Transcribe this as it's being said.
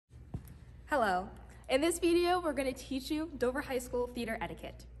Hello. In this video, we're going to teach you Dover High School theater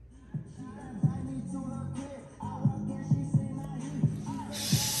etiquette.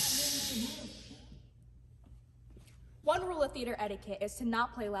 One rule of theater etiquette is to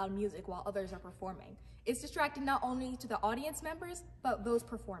not play loud music while others are performing. It's distracting not only to the audience members, but those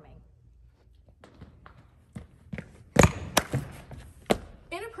performing.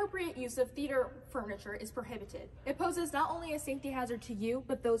 Inappropriate use of theater furniture is prohibited. It poses not only a safety hazard to you,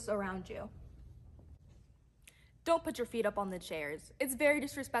 but those around you. Don't put your feet up on the chairs. It's very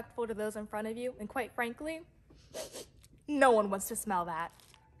disrespectful to those in front of you, and quite frankly, no one wants to smell that.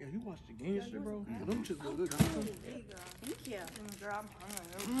 Yeah, you watched the game yesterday, bro? Yeah, them chicks look good. Thank you.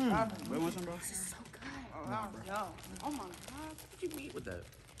 Wait, what's up, bro? This is so good. Oh my god. What you eat with that?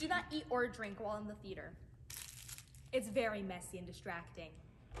 Do not eat or drink while in the theater. It's very messy and distracting.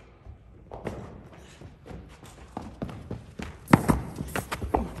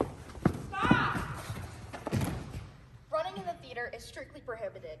 Stop! Running in the theater is strictly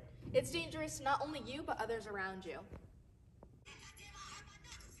prohibited. It's dangerous to not only you, but others around you.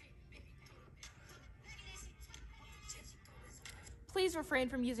 Please refrain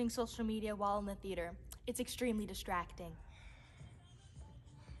from using social media while in the theater. It's extremely distracting.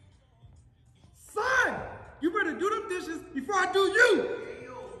 Son! You better do them dishes before I do you!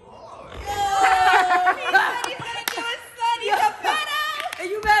 He's gonna do his son, he's a pedo! And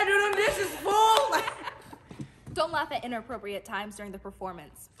you better do them dishes, fool! Don't laugh at inappropriate times during the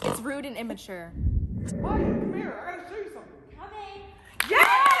performance. It's rude and immature. Why? Come here, I gotta show you something. Coming!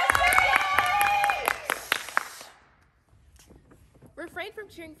 Yes! Refrain from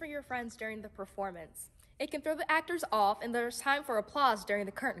cheering for your friends during the performance. It can throw the actors off, and there's time for applause during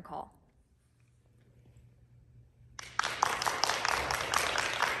the curtain call.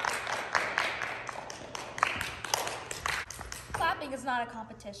 Clapping is not a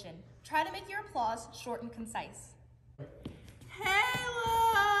competition. Try to make your applause short and concise.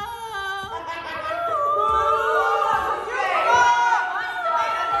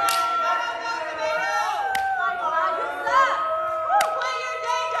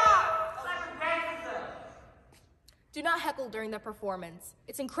 Do not heckle during the performance.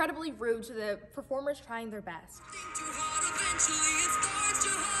 It's incredibly rude to the performers trying their best.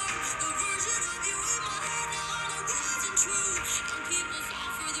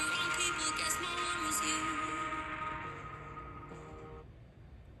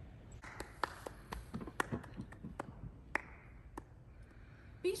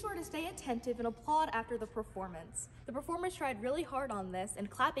 Be sure to stay attentive and applaud after the performance. The performers tried really hard on this, and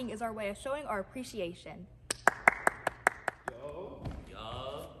clapping is our way of showing our appreciation.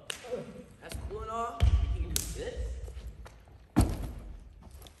 Yo. That's cool and all. You can do this.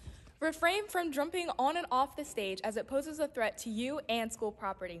 Refrain from jumping on and off the stage as it poses a threat to you and school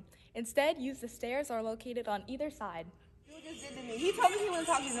property. Instead, use the stairs that are located on either side. Just did to me. He told me he wasn't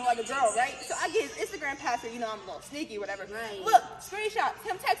talking to no other girl, right? So I get his Instagram password, you know I'm a little sneaky, whatever. Right. Look, screenshots,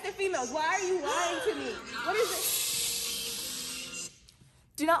 him texting females. Why are you lying to me? What is it?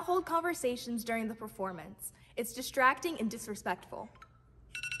 Do not hold conversations during the performance. It's distracting and disrespectful.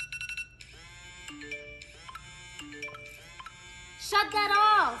 Shut that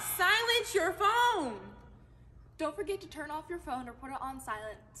off. Silence your phone. Don't forget to turn off your phone or put it on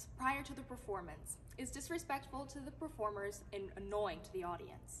silent prior to the performance. It's disrespectful to the performers and annoying to the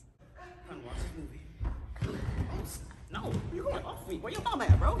audience. Come watch this movie. No, you're going off me. Where your mom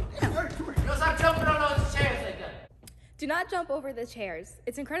at, bro? Damn, come here. Yo, stop jumping on those chairs like that. Do not jump over the chairs.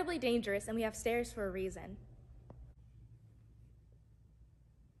 It's incredibly dangerous, and we have stairs for a reason.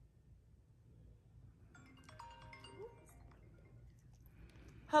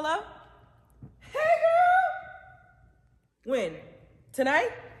 Hello? Hey, girl! When?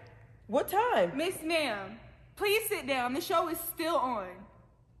 Tonight? What time? Miss Ma'am, please sit down. The show is still on.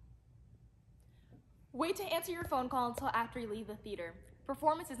 Wait to answer your phone call until after you leave the theater.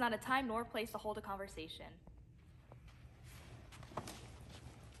 Performance is not a time nor a place to hold a conversation.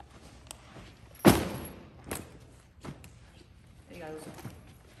 Hey, guys.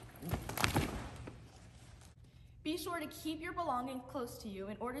 Be sure to keep your belongings close to you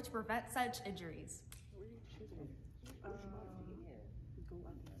in order to prevent such injuries.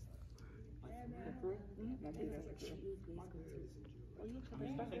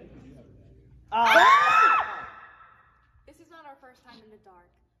 This is not our first time in the dark.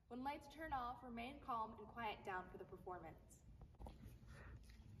 When lights turn off, remain calm and quiet down for the performance.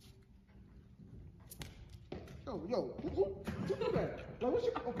 Yo, who did that? Yo, what's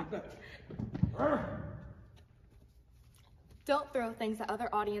your, okay, that. Don't throw things at other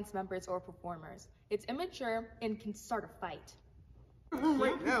audience members or performers. It's immature and can start a fight.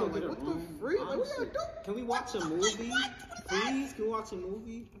 Right now, like, what the freak? Like, what y'all do? Can we watch a movie? Please, can we watch a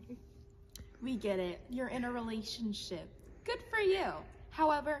movie? We get it. You're in a relationship. Good for you.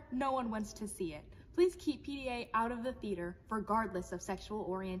 However, no one wants to see it. Please keep PDA out of the theater, regardless of sexual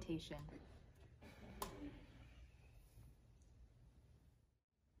orientation.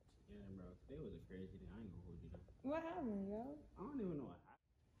 Yeah, bro. Today was a crazy day. I ain't gonna hold you down. What happened, yo? I don't even know what happened.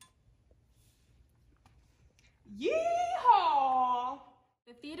 Yeehaw!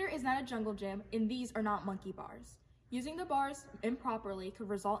 The theater is not a jungle gym, and these are not monkey bars. Using the bars improperly could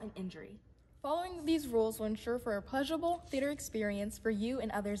result in injury. Following these rules will ensure for a pleasurable theater experience for you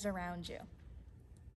and others around you.